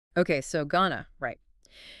Okay, so Ghana, right.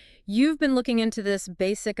 You've been looking into this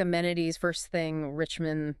basic amenities first thing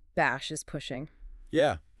Richmond Bash is pushing.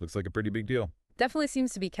 Yeah, looks like a pretty big deal. Definitely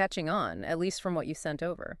seems to be catching on, at least from what you sent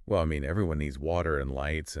over. Well, I mean, everyone needs water and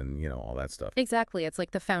lights and, all that stuff. Exactly, it's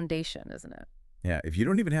like the foundation, isn't it? Yeah, if you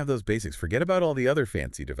don't even have those basics, forget about all the other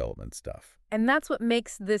fancy development stuff. And that's what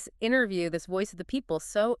makes this interview, this voice of the people,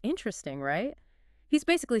 so interesting, right? He's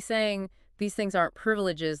basically saying these things aren't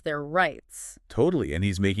privileges, they're rights. Totally, and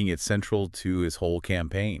he's making it central to his whole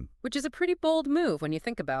campaign. Which is a pretty bold move when you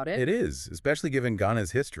think about it. It is, especially given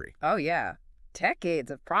Ghana's history. Oh, yeah. Decades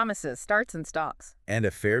of promises, starts and stops. And a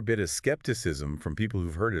fair bit of skepticism from people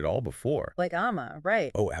who've heard it all before. Like Amma, right.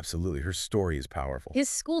 Oh, absolutely. Her story is powerful. His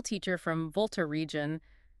school teacher from Volta region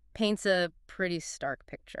paints a pretty stark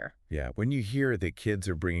picture. Yeah, when you hear that kids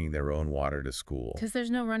are bringing their own water to school, Because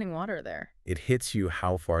there's no running water there. it hits you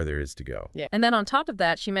how far there is to go. Yeah. And then on top of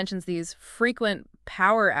that, she mentions these frequent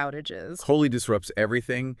power outages. Totally disrupts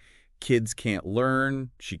everything. Kids can't learn.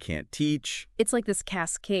 She can't teach. It's like this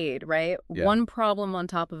cascade, right? Yeah. One problem on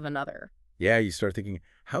top of another. Yeah, you start thinking,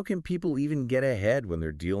 how can people even get ahead when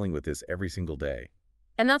they're dealing with this every single day?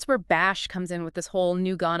 And that's where Bash comes in with this whole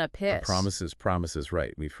New Ghana pitch. Promises, promises,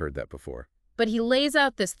 right. We've heard that before. But he lays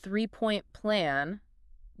out this three-point plan,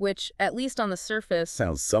 which, at least on the surface...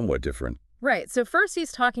 Sounds somewhat different. Right. So first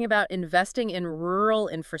he's talking about investing in rural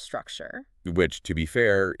infrastructure. Which, to be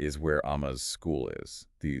fair, is where Amma's school is.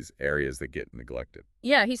 These areas that get neglected.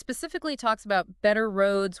 Yeah, he specifically talks about better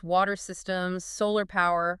roads, water systems, solar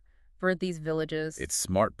power for these villages. It's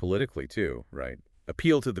smart politically, too, right?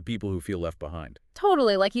 Appeal to the people who feel left behind.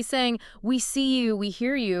 Totally. Like he's saying, we see you, we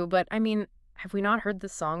hear you, but I mean, have we not heard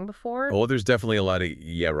this song before? Oh, there's definitely a lot of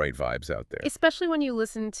yeah, right vibes out there. Especially when you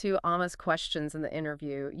listen to Amma's questions in the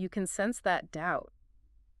interview, you can sense that doubt.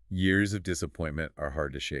 Years of disappointment are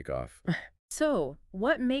hard to shake off. So,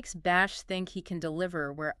 what makes Bash think he can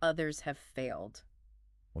deliver where others have failed?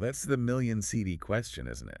 Well, that's the million CD question,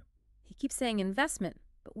 isn't it? He keeps saying investment,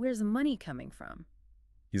 but where's the money coming from?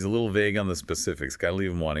 He's a little vague on the specifics. Gotta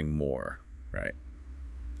leave him wanting more, right?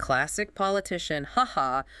 Classic politician,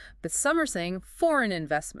 haha, but some are saying foreign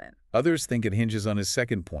investment. Others think it hinges on his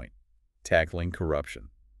second point, tackling corruption.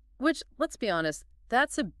 Which, let's be honest,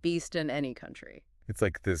 that's a beast in any country. It's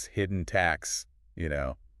like this hidden tax,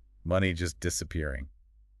 money just disappearing.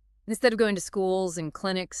 Instead of going to schools and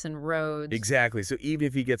clinics and roads. Exactly. So even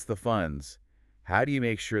if he gets the funds, how do you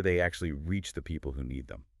make sure they actually reach the people who need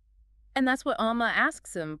them? And that's what Amma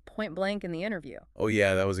asks him point blank in the interview. Oh,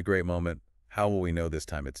 yeah, that was a great moment. How will we know this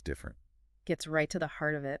time it's different? Gets right to the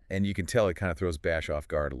heart of it. And you can tell it kind of throws Bash off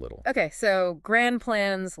guard a little. Okay, so grand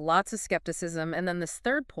plans, lots of skepticism, and then this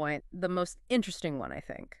third point, the most interesting one, I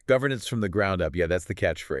think. Governance from the ground up. Yeah, that's the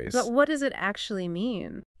catchphrase. But what does it actually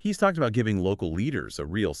mean? He's talked about giving local leaders a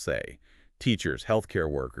real say. Teachers, healthcare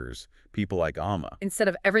workers, people like Amma. Instead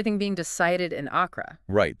of everything being decided in Accra.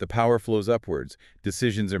 Right, the power flows upwards.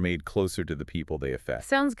 Decisions are made closer to the people they affect.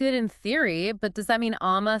 Sounds good in theory, but does that mean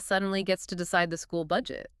Amma suddenly gets to decide the school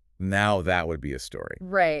budget? Now that would be a story.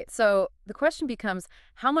 Right. So the question becomes,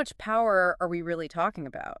 how much power are we really talking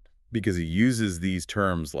about? Because he uses these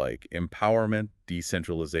terms like empowerment,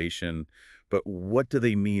 decentralization, but what do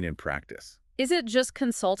they mean in practice? Is it just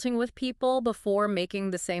consulting with people before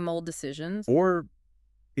making the same old decisions? Or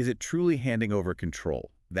is it truly handing over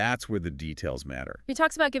control? That's where the details matter. He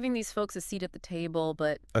talks about giving these folks a seat at the table,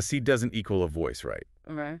 but... A seat doesn't equal a voice, right?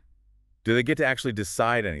 Okay. Do they get to actually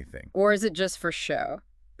decide anything? Or is it just for show?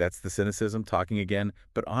 That's the cynicism talking again,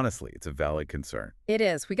 but honestly, it's a valid concern. It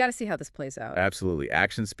is. We got to see how this plays out. Absolutely.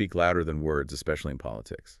 Actions speak louder than words, especially in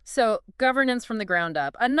politics. So, governance from the ground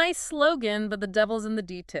up. A nice slogan, but the devil's in the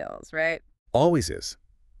details, right? Always is.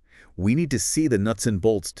 We need to see the nuts and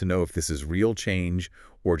bolts to know if this is real change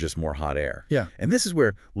or just more hot air. Yeah. And this is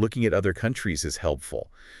where looking at other countries is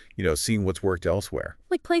helpful. Seeing what's worked elsewhere.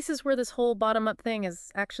 Like places where this whole bottom-up thing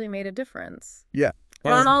has actually made a difference. Yeah.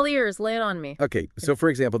 We're on all ears. Lay it on me. Okay, so for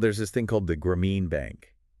example, there's this thing called the Grameen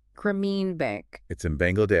Bank. Grameen Bank. It's in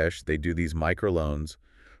Bangladesh. They do these microloans,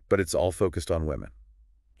 but it's all focused on women.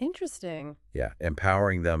 Interesting. Yeah,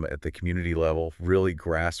 empowering them at the community level, really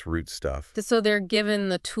grassroots stuff. So they're given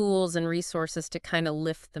the tools and resources to kind of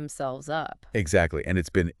lift themselves up. Exactly, and it's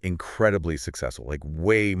been incredibly successful, like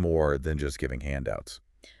way more than just giving handouts.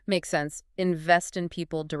 Makes sense. Invest in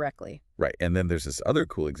people directly. Right, and then there's this other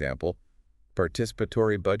cool example,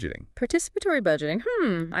 participatory budgeting. Participatory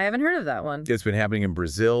budgeting? I haven't heard of that one. It's been happening in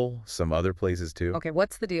Brazil, some other places too. Okay,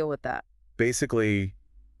 what's the deal with that? Basically,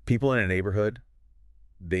 people in a neighborhood,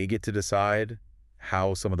 they get to decide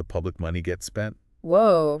how some of the public money gets spent.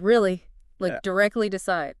 Whoa, really? Like Yeah. directly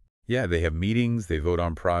decide? Yeah, they have meetings, they vote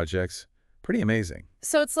on projects. Pretty amazing.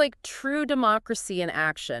 So it's like true democracy in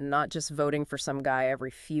action, not just voting for some guy every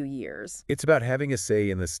few years. It's about having a say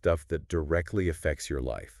in the stuff that directly affects your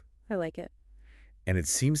life. I like it. And it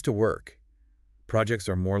seems to work. Projects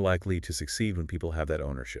are more likely to succeed when people have that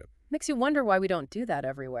ownership. Makes you wonder why we don't do that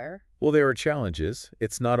everywhere. Well, there are challenges.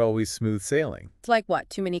 It's not always smooth sailing. It's like what?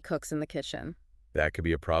 Too many cooks in the kitchen. That could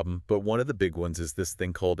be a problem, but one of the big ones is this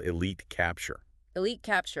thing called elite capture. Elite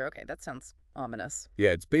capture. Okay, that sounds ominous. Yeah,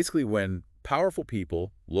 it's basically when powerful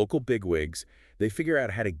people, local bigwigs, they figure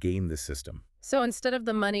out how to game the system. So instead of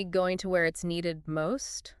the money going to where it's needed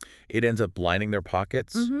most? It ends up lining their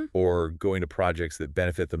pockets or going to projects that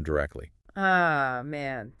benefit them directly. Ah,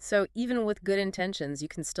 man. So even with good intentions, you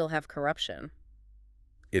can still have corruption.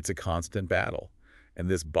 It's a constant battle, and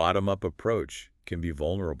this bottom-up approach can be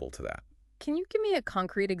vulnerable to that. Can you give me a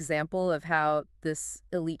concrete example of how this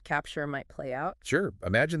elite capture might play out? Sure,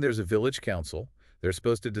 imagine there's a village council. They're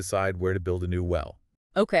supposed to decide where to build a new well.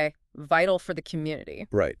 Okay, vital for the community.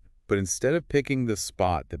 Right. But instead of picking the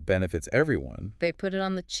spot that benefits everyone, They put it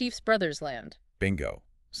on the chief's brother's land. bingo.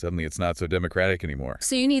 Suddenly it's not so democratic anymore.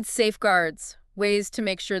 So you need safeguards, ways to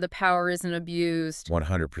make sure the power isn't abused.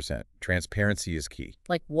 100%. Transparency is key.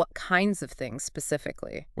 Like what kinds of things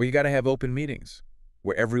specifically? Well, you got to have open meetings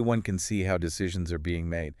where everyone can see how decisions are being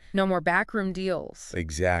made. No more backroom deals.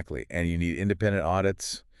 Exactly. And you need independent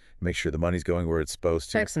audits, make sure the money's going where it's supposed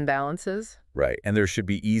to. Checks and balances. Right. And there should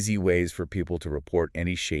be easy ways for people to report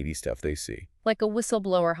any shady stuff they see. Like a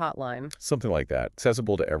whistleblower hotline. Something like that,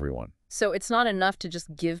 accessible to everyone. So it's not enough to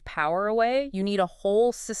just give power away. You need a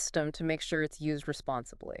whole system to make sure it's used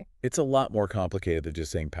responsibly. It's a lot more complicated than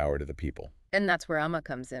just saying power to the people. And that's where Amma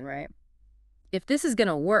comes in, right? If this is going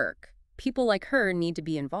to work, people like her need to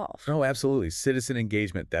be involved. Oh, absolutely. Citizen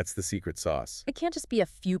engagement, that's the secret sauce. It can't just be a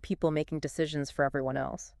few people making decisions for everyone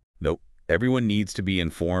else. Nope. Everyone needs to be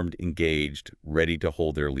informed, engaged, ready to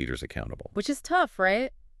hold their leaders accountable. Which is tough,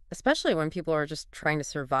 right? Especially when people are just trying to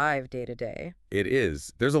survive day to day. It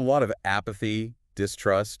is. There's a lot of apathy,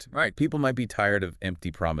 distrust. Right. People might be tired of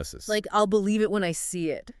empty promises. Like, I'll believe it when I see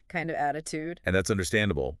it kind of attitude. And that's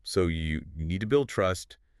understandable. So you need to build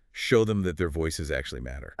trust, show them that their voices actually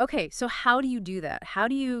matter. Okay, so how do you do that? How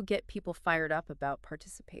do you get people fired up about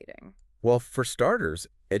participating? Well, for starters,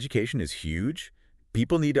 education is huge.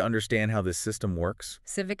 People need to understand how this system works.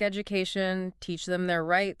 Civic education, teach them their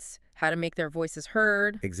rights, how to make their voices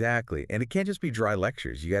heard. Exactly. And it can't just be dry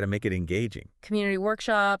lectures. You got to make it engaging. Community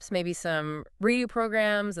workshops, maybe some radio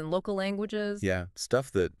programs in local languages. Yeah,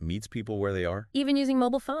 stuff that meets people where they are. Even using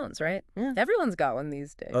mobile phones, right? Yeah. Everyone's got one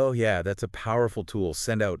these days. Oh, yeah, that's a powerful tool.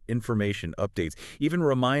 Send out information, updates, even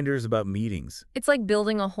reminders about meetings. It's like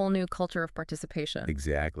building a whole new culture of participation.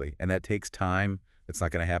 Exactly. And that takes time. It's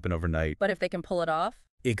not going to happen overnight. But if they can pull it off?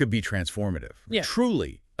 It could be transformative. Yeah.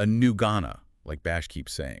 Truly a new Ghana, like Bash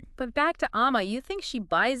keeps saying. But back to Amma, you think she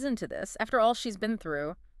buys into this after all she's been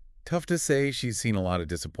through? Tough to say. She's seen a lot of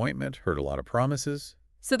disappointment, heard a lot of promises.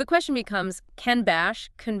 So the question becomes, can Bash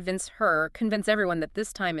convince everyone that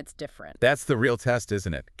this time it's different? That's the real test,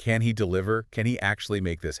 isn't it? Can he deliver? Can he actually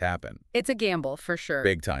make this happen? It's a gamble, for sure.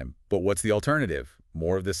 Big time. But what's the alternative?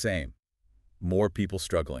 More of the same. More people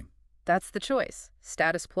struggling. That's the choice.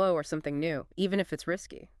 Status quo or something new, even if it's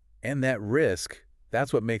risky. And that risk,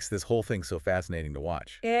 that's what makes this whole thing so fascinating to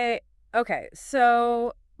watch. Okay,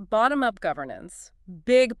 so bottom-up governance,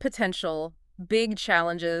 big potential, big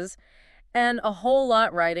challenges, and a whole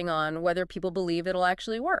lot riding on whether people believe it'll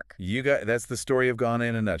actually work. That's the story of Ghana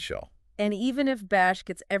in a nutshell. And even if Bash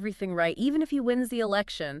gets everything right, even if he wins the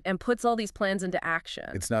election and puts all these plans into action.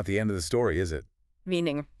 It's not the end of the story, is it?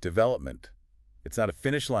 Meaning? Development. It's not a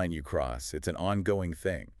finish line you cross. It's an ongoing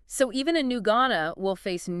thing. So even in New Ghana will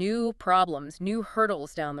face new problems, new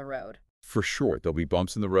hurdles down the road. For sure. There'll be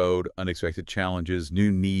bumps in the road, unexpected challenges,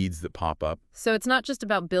 new needs that pop up. So it's not just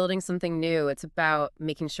about building something new. It's about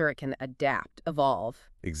making sure it can adapt, evolve.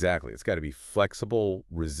 Exactly. It's got to be flexible,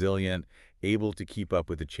 resilient, able to keep up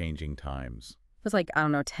with the changing times. It's like, I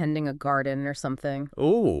don't know, tending a garden or something.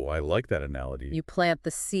 Oh, I like that analogy. You plant the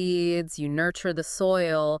seeds, you nurture the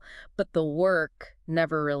soil, but the work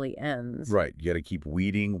never really ends. Right. You got to keep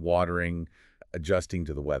weeding, watering, adjusting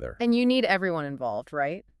to the weather. And you need everyone involved,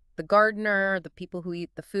 right? The gardener, the people who eat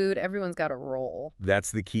the food, everyone's got a role. That's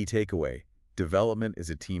the key takeaway. Development is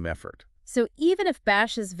a team effort. So even if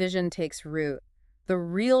Bash's vision takes root, the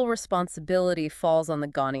real responsibility falls on the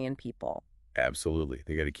Ghanaian people. Absolutely.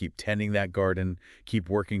 They got to keep tending that garden, keep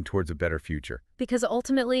working towards a better future. Because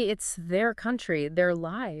ultimately, it's their country, their And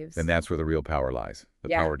lives. that's where the real power lies, the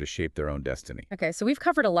Yeah. power to shape their own destiny. Okay, so we've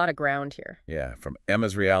covered a lot of ground here. Yeah, from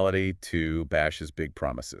Emma's reality to Bash's big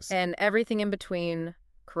promises. And everything in between,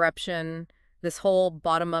 corruption, this whole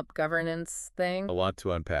bottom-up governance thing. A lot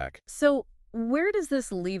to unpack. So where does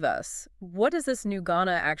this leave us? What does this new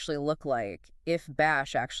Ghana actually look like if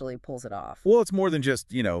Bash actually pulls it off? Well, it's more than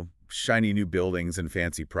just, shiny new buildings and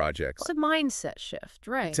fancy projects. It's a mindset shift,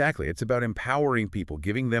 right? Exactly. It's about empowering people,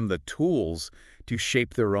 giving them the tools to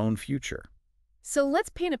shape their own future. So let's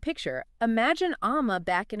paint a picture. Imagine Amma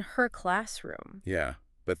back in her classroom. Yeah.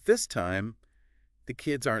 But this time, the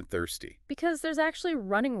kids aren't thirsty. Because there's actually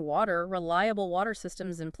running water, reliable water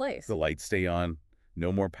systems in place. The lights stay on.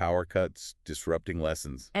 No more power cuts, disrupting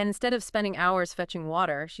lessons. And instead of spending hours fetching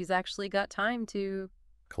water, she's actually got time to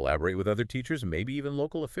Collaborate with other teachers, maybe even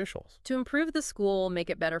local officials. improve the school, make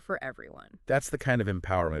it better for everyone. That's the kind of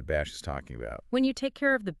empowerment Bash is talking about. When you take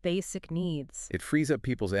care of the basic needs, It frees up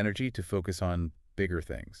people's energy to focus on bigger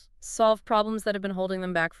things. solve problems that have been holding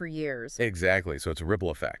them back for years. Exactly. So it's a ripple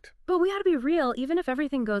effect. But we gotta be real, even if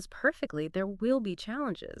everything goes perfectly, there will be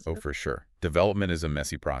challenges. Oh, for sure. Development is a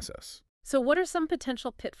messy process. So what are some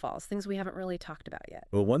potential pitfalls, things we haven't really talked about yet?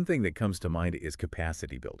 Well, one thing that comes to mind is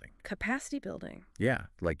capacity building. Capacity building. Yeah,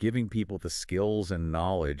 like giving people the skills and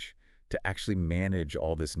knowledge to actually manage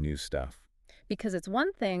all this new stuff. Because it's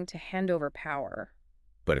one thing to hand over power.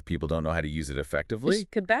 But if people don't know how to use it effectively,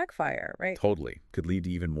 Which could backfire, right? totally could lead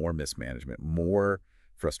to even more mismanagement, more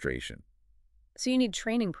frustration. So you need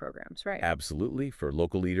training programs, right? Absolutely, for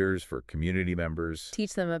local leaders, for community members.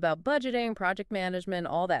 Teach them about budgeting, project management,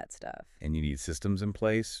 all that stuff. And you need systems in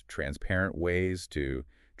place, transparent ways to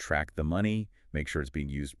track the money, make sure it's being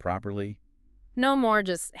used properly. No more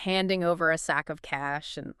just handing over a sack of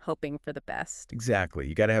cash and hoping for the best. Exactly.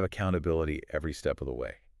 You got to have accountability every step of the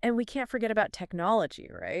way. And we can't forget about technology,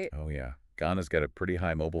 right? Oh, yeah. Ghana's got a pretty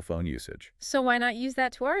high mobile phone usage. So why not use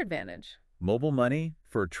that to our advantage? Mobile money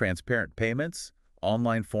for transparent payments,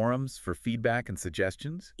 online forums for feedback and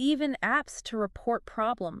suggestions. Even apps to report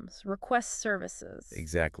problems, request services.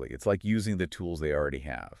 Exactly. It's like using the tools they already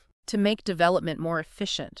have. To make development more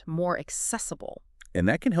efficient, more accessible. And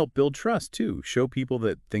that can help build trust, too. Show people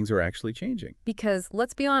that things are actually changing. Because,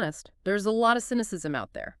 let's be honest, there's a lot of cynicism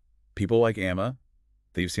out there. People like Amma,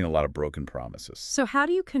 they've seen a lot of broken promises. So how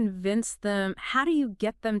do you convince them, how do you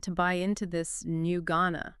get them to buy into this new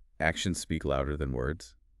Ghana, Actions speak louder than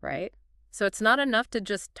words. right? So it's not enough to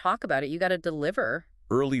just talk about it, you got to deliver.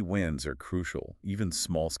 Early wins are crucial, even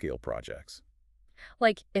small-scale projects.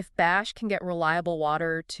 Like, if Bash can get reliable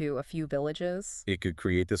water to a few villages, It could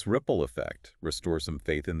create this ripple effect, restore some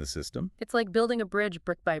faith in the system. it's like building a bridge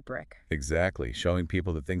brick by brick. Exactly, showing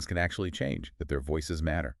people that things can actually change, that their voices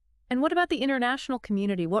matter. And what about the international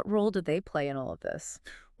community? What role do they play in all of this?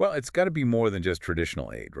 Well, it's got to be more than just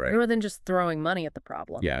traditional aid, right? More than just throwing money at the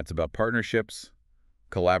problem. Yeah, it's about partnerships,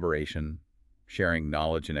 collaboration, sharing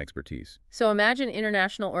knowledge and expertise So imagine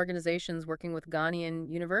international organizations working with Ghanaian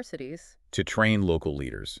universities. to train local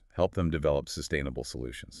leaders, help them develop sustainable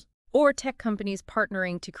solutions. Or tech companies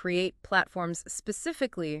partnering to create platforms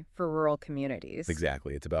specifically for rural communities.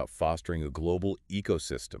 Exactly. It's about fostering a global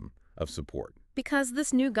ecosystem of support. Because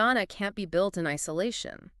this new Ghana can't be built in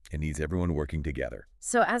isolation. It needs everyone working together.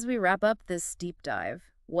 So as we wrap up this deep dive,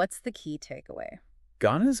 what's the key takeaway?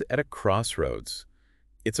 Ghana's at a crossroads.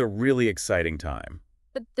 It's a really exciting time.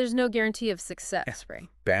 But there's no guarantee of success, right?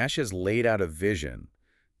 Bash has laid out a vision,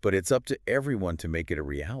 but it's up to everyone to make it a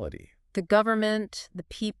reality. The government, the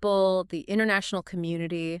people, the international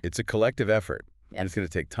community. It's a collective effort, Yep. and it's going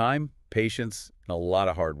to take time, patience, and a lot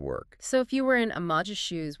of hard work. So if you were in Amaja's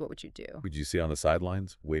shoes, what would you do? Would you see on the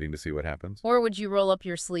sidelines, waiting to see what happens? Or would you roll up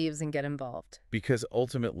your sleeves and get involved? Because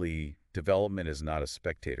ultimately, development is not a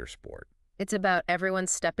spectator sport. It's about everyone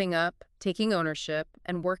stepping up, taking ownership,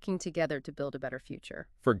 and working together to build a better future.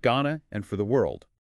 For Ghana and for the world.